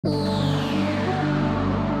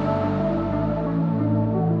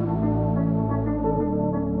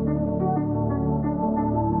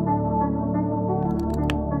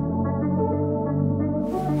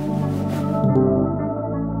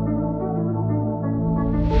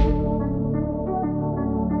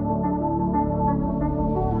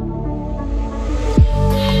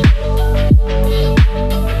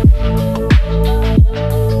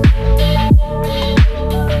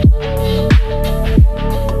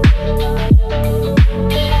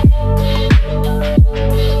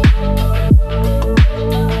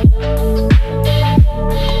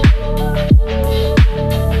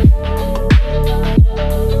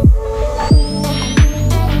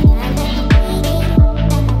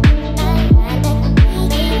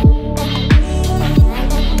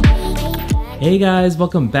Hey guys,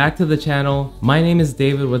 welcome back to the channel. My name is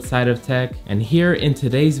David with Side of Tech, and here in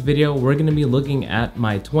today's video we're going to be looking at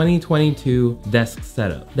my 2022 desk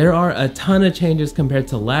setup. There are a ton of changes compared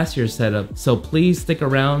to last year's setup, so please stick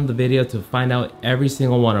around the video to find out every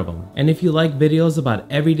single one of them. And if you like videos about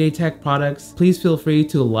everyday tech products, please feel free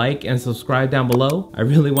to like and subscribe down below. I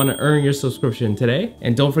really want to earn your subscription today.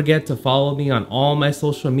 And don't forget to follow me on all my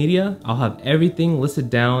social media. I'll have everything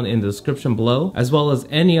listed down in the description below, as well as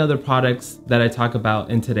any other products that I talk about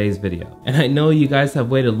in today's video. And I know you guys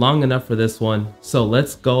have waited long enough for this one, so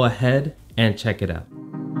let's go ahead and check it out.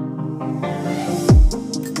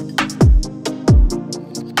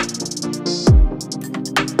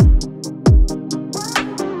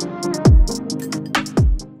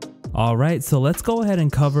 Alright, so let's go ahead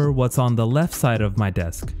and cover what's on the left side of my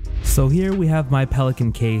desk. So here we have my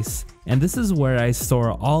Pelican case, and this is where I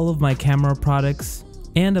store all of my camera products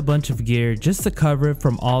and a bunch of gear just to cover it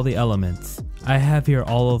from all the elements. I have here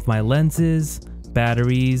all of my lenses,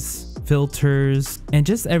 batteries, filters, and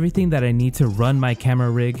just everything that I need to run my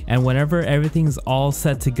camera rig, and whenever everything's all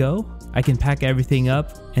set to go, I can pack everything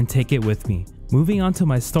up and take it with me. Moving on to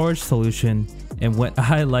my storage solution and what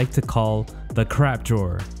I like to call the crap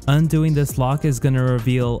drawer. Undoing this lock is going to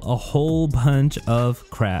reveal a whole bunch of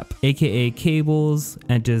crap, aka cables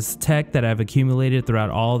and just tech that I've accumulated throughout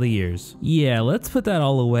all the years. Yeah, let's put that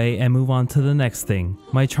all away and move on to the next thing,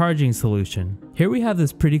 my charging solution. Here we have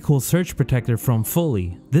this pretty cool surge protector from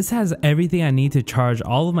Fully. This has everything I need to charge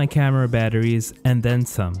all of my camera batteries and then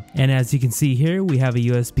some. And as you can see here, we have a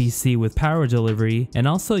USB-C with power delivery and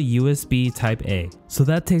also USB Type A. So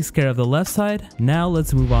that takes care of the left side. Now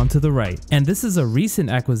let's move on to the right. And this is a recent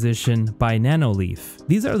acquisition by Nanoleaf.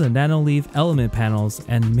 These are the Nanoleaf element panels,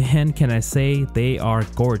 and man, can I say they are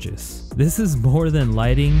gorgeous. This is more than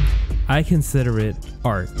lighting, I consider it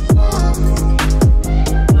art.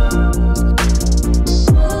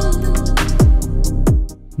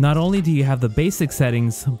 Not only do you have the basic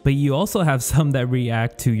settings, but you also have some that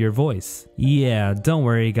react to your voice. Yeah, don't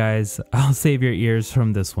worry guys, I'll save your ears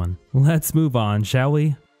from this one. Let's move on, shall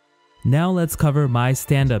we? Now let's cover my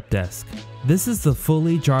stand-up desk. This is the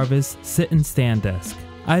Fully Jarvis sit and stand desk.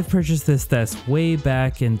 I've purchased this desk way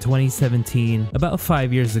back in 2017, about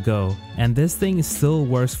 5 years ago, and this thing still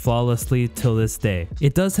works flawlessly till this day.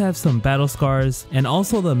 It does have some battle scars, and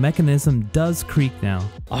also the mechanism does creak now.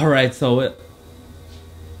 Alright, so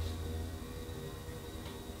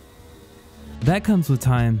that comes with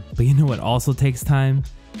time, but you know what also takes time?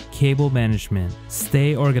 Cable management.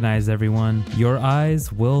 Stay organized everyone, your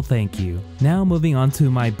eyes will thank you. Now moving on to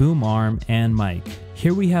my boom arm and mic.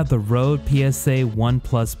 Here we have the Rode PSA 1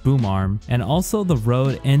 Plus boom arm and also the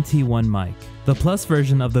Rode NT1 mic. The Plus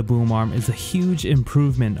version of the boom arm is a huge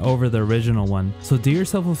improvement over the original one, so do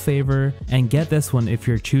yourself a favor and get this one if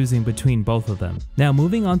you're choosing between both of them. Now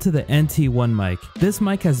moving on to the NT1 mic. This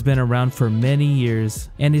mic has been around for many years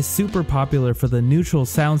and is super popular for the neutral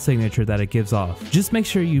sound signature that it gives off. Just make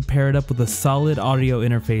sure you pair it up with a solid audio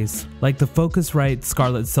interface like the Focusrite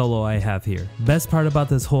Scarlett Solo I have here. Best part about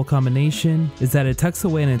this whole combination is that it tucks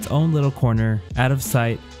away in its own little corner, out of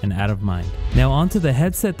sight and out of mind. Now onto the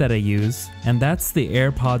headset that I use, and that's the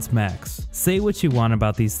AirPods Max. Say what you want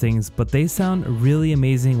about these things, but they sound really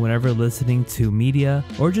amazing whenever listening to media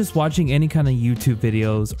or just watching any kind of YouTube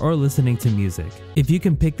videos or listening to music. If you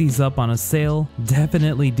can pick these up on a sale,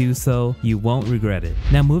 definitely do so, you won't regret it.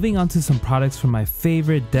 Now moving on to some products from my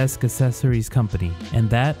favorite desk accessories company, and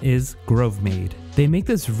that is Grovemade. They make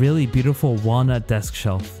this really beautiful walnut desk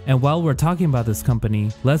shelf, and while we're talking about this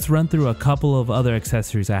company, let's run through a couple of other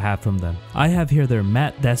accessories I have from them. I have here their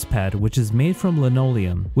matte desk pad, which is made from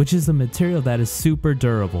linoleum, which is a material that is super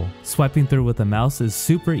durable. Swiping through with a mouse is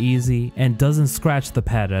super easy and doesn't scratch the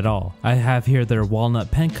pad at all. I have here their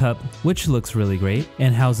walnut pen cup, which looks really great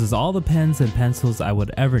and houses all the pens and pencils I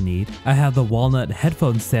would ever need. I have the walnut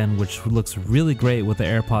headphone stand, which looks really great with the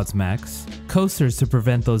AirPods Max. Coasters to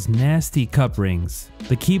prevent those nasty cup rings.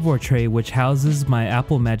 The keyboard tray, which houses my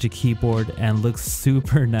Apple Magic keyboard and looks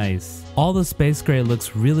super nice. All the space gray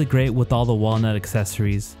looks really great with all the walnut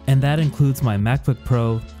accessories, and that includes my MacBook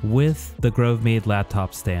Pro with the Grovemade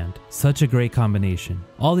laptop stand. Such a great combination.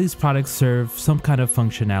 All these products serve some kind of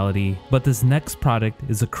functionality, but this next product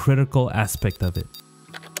is a critical aspect of it.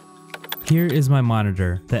 Here is my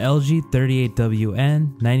monitor, the LG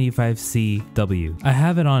 38WN95CW. I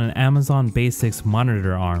have it on an Amazon Basics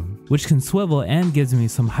monitor arm, which can swivel and gives me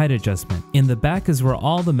some height adjustment. In the back is where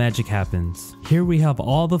all the magic happens. Here we have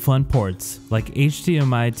all the fun ports, like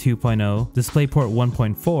HDMI 2.0, DisplayPort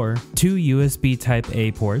 1.4, 2 USB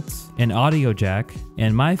Type-A ports, an audio jack,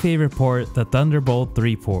 and my favorite port, the Thunderbolt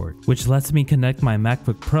 3 port, which lets me connect my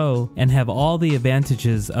MacBook Pro and have all the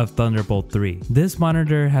advantages of Thunderbolt 3. This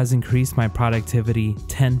monitor has increased my productivity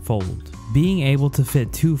tenfold. Being able to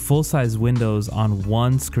fit 2 full-size windows on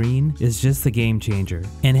one screen is just a game changer,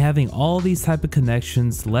 and having all these type of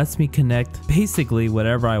connections lets me connect basically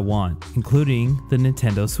whatever I want, including the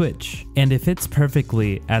Nintendo Switch, and it fits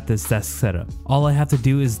perfectly at this desk setup. All I have to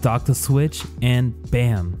do is dock the Switch and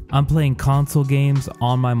bam, I'm playing console games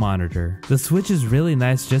on my monitor. The Switch is really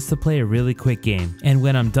nice just to play a really quick game, and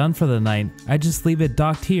when I'm done for the night, I just leave it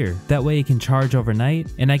docked here. That way it can charge overnight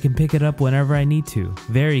and I can pick it up whenever I need to.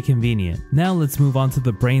 Very convenient. Now let's move on to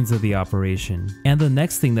the brains of the operation, and the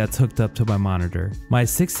next thing that's hooked up to my monitor, my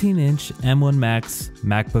 16-inch M1 Max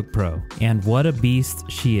MacBook Pro, and what a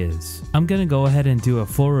beast she is. I'm gonna go ahead and do a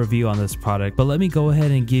full review on this product, but let me go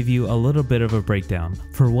ahead and give you a little bit of a breakdown.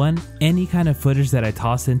 For one, any kind of footage that I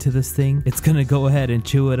toss into this thing, it's gonna go ahead and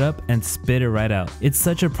chew it up and spit it right out. It's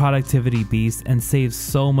such a productivity beast and saves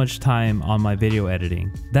so much time on my video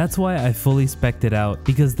editing. That's why I fully spec'd it out,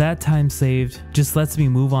 because that time saved just lets me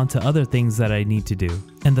move on to other things that I need to do.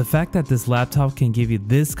 And the fact that this laptop can give you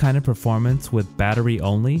this kind of performance with battery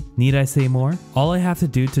only, need I say more? All I have to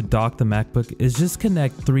do to dock the MacBook is just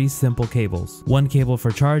connect 3 simple cables. One cable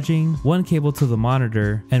for charging, one cable to the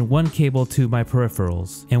monitor, and one cable to my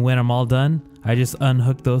peripherals. And when I'm all done, I just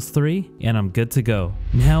unhook those 3 and I'm good to go.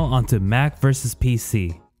 Now onto Mac versus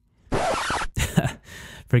PC.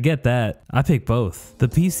 Forget that, I picked both. The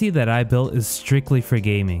PC that I built is strictly for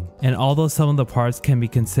gaming, and although some of the parts can be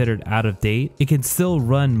considered out of date, it can still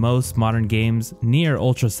run most modern games near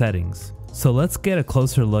ultra settings. So let's get a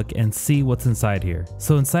closer look and see what's inside here.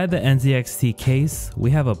 So inside the NZXT case, we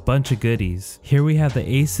have a bunch of goodies. Here we have the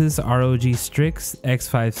Asus ROG Strix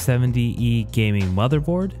X570E gaming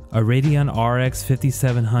motherboard, a Radeon RX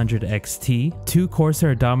 5700 XT, 2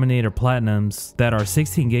 Corsair Dominator Platinums that are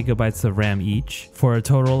 16GB of RAM each, for a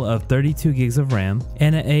total of 32 gigs of RAM,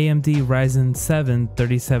 and an AMD Ryzen 7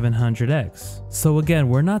 3700X. So again,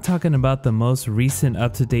 we're not talking about the most recent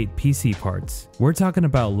up-to-date PC parts. We're talking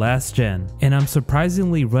about last gen. And I'm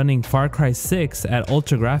surprisingly running Far Cry 6 at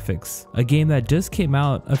Ultra Graphics, a game that just came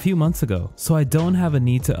out a few months ago. So I don't have a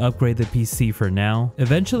need to upgrade the PC for now.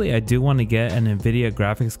 Eventually I do want to get an Nvidia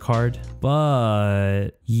graphics card,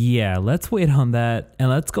 but yeah, let's wait on that,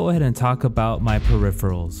 and let's go ahead and talk about my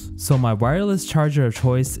peripherals. So my wireless charger of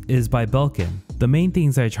choice is by Belkin. The main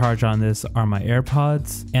things I charge on this are my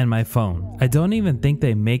AirPods and my phone. I don't even think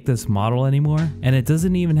they make this model anymore, and it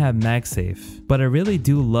doesn't even have MagSafe, but I really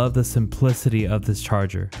do love the simplicity of this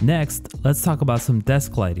charger. Next, let's talk about some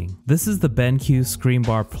desk lighting. This is the BenQ Screen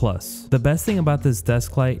Bar Plus. The best thing about this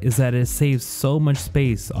desk light is that it saves so much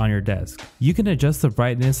space on your desk. You can adjust the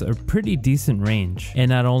brightness a pretty decent range, and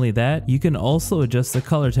not only that, you can also adjust the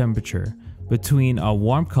color temperature between a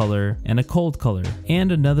warm color and a cold color.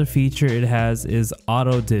 And another feature it has is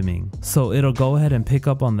auto dimming, so it'll go ahead and pick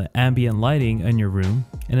up on the ambient lighting in your room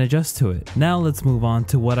and adjust to it. Now let's move on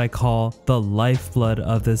to what I call the lifeblood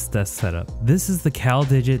of this desk setup. This is the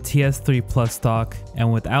CalDigit TS3 Plus dock,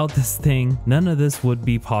 and without this thing, none of this would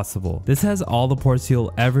be possible. This has all the ports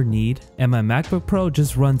you'll ever need, and my MacBook Pro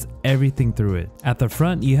just runs everything through it. At the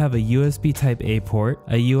front, you have a USB Type-A port,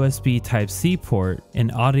 a USB Type-C port,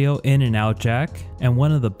 an audio in and out jack, and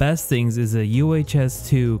one of the best things is a UHS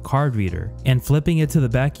 2 card reader. And flipping it to the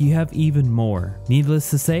back, you have even more. Needless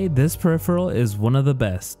to say, this peripheral is one of the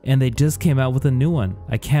best, and they just came out with a new one.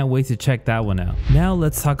 I can't wait to check that one out. Now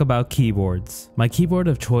let's talk about keyboards. My keyboard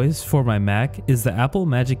of choice for my Mac is the Apple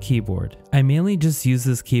Magic Keyboard. I mainly just use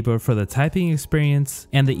this keyboard for the typing experience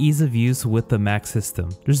and the ease of use with the Mac system.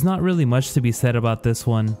 There's not really much to be said about this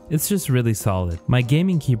one, it's just really solid. My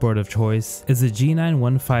gaming keyboard of choice is a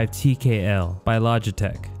G915 TKL by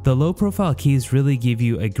Logitech. The low profile keys really give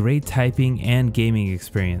you a great typing and gaming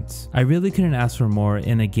experience. I really couldn't ask for more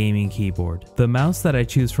in a gaming keyboard. The mouse that I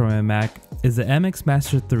choose for my Mac is the MX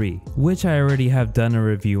Master 3, which I already have done a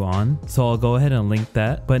review on, so I'll go ahead and link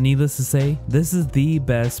that. But needless to say, this is the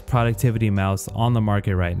best productivity mouse on the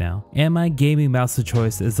market right now. And my gaming mouse of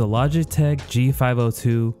choice is the Logitech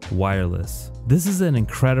G502 wireless. This is an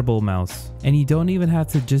incredible mouse, and you don't even have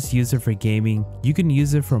to just use it for gaming, you can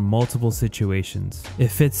use it for multiple situations. It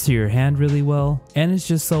fits to your hand really well, and it's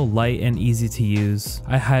just so light and easy to use.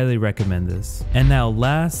 I highly recommend this. And now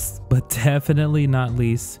last, but definitely not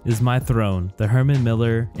least, is my throne, the Herman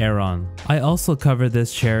Miller Aeron. I also covered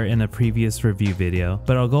this chair in a previous review video,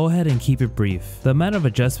 but I'll go ahead and keep it brief. The amount of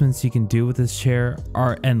adjustments you can do with this chair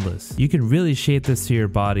are endless. You can really shape this to your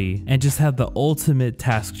body and just have the ultimate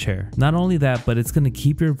task chair. Not only that, but it's going to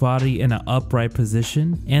keep your body in an upright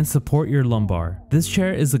position and support your lumbar. This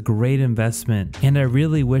chair is a great investment, and I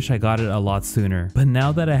really wish I got it a lot sooner. But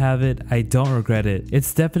now that I have it, I don't regret it.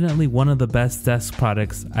 It's definitely one of the best desk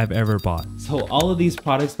products I've ever bought. So all of these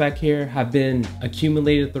products back here have been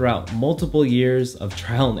accumulated throughout multiple years of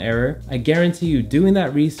trial and error. I guarantee you doing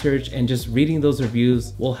that research and just reading those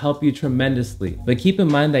reviews will help you tremendously. But keep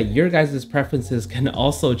in mind that your guys' preferences can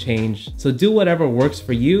also change. So do whatever works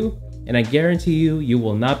for you, and I guarantee you, you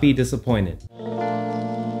will not be disappointed.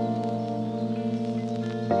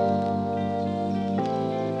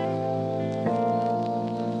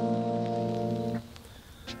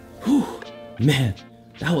 Whew, man.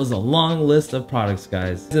 That was a long list of products,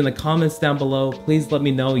 guys. In the comments down below, please let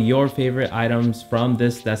me know your favorite items from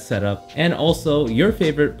this desk setup and also your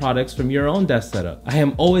favorite products from your own desk setup. I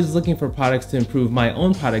am always looking for products to improve my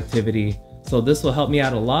own productivity, so this will help me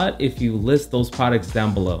out a lot if you list those products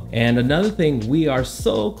down below. And another thing, we are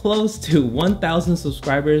so close to 1,000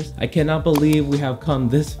 subscribers. I cannot believe we have come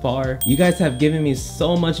this far. You guys have given me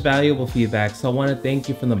so much valuable feedback, so I want to thank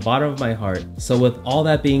you from the bottom of my heart. So with all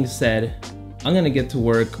that being said, I'm gonna get to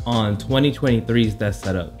work on 2023's desk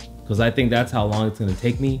setup because I think that's how long it's gonna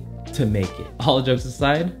take me to make it. All jokes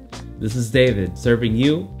aside, this is David serving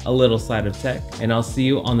you a little side of tech, and I'll see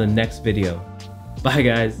you on the next video. Bye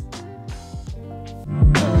guys.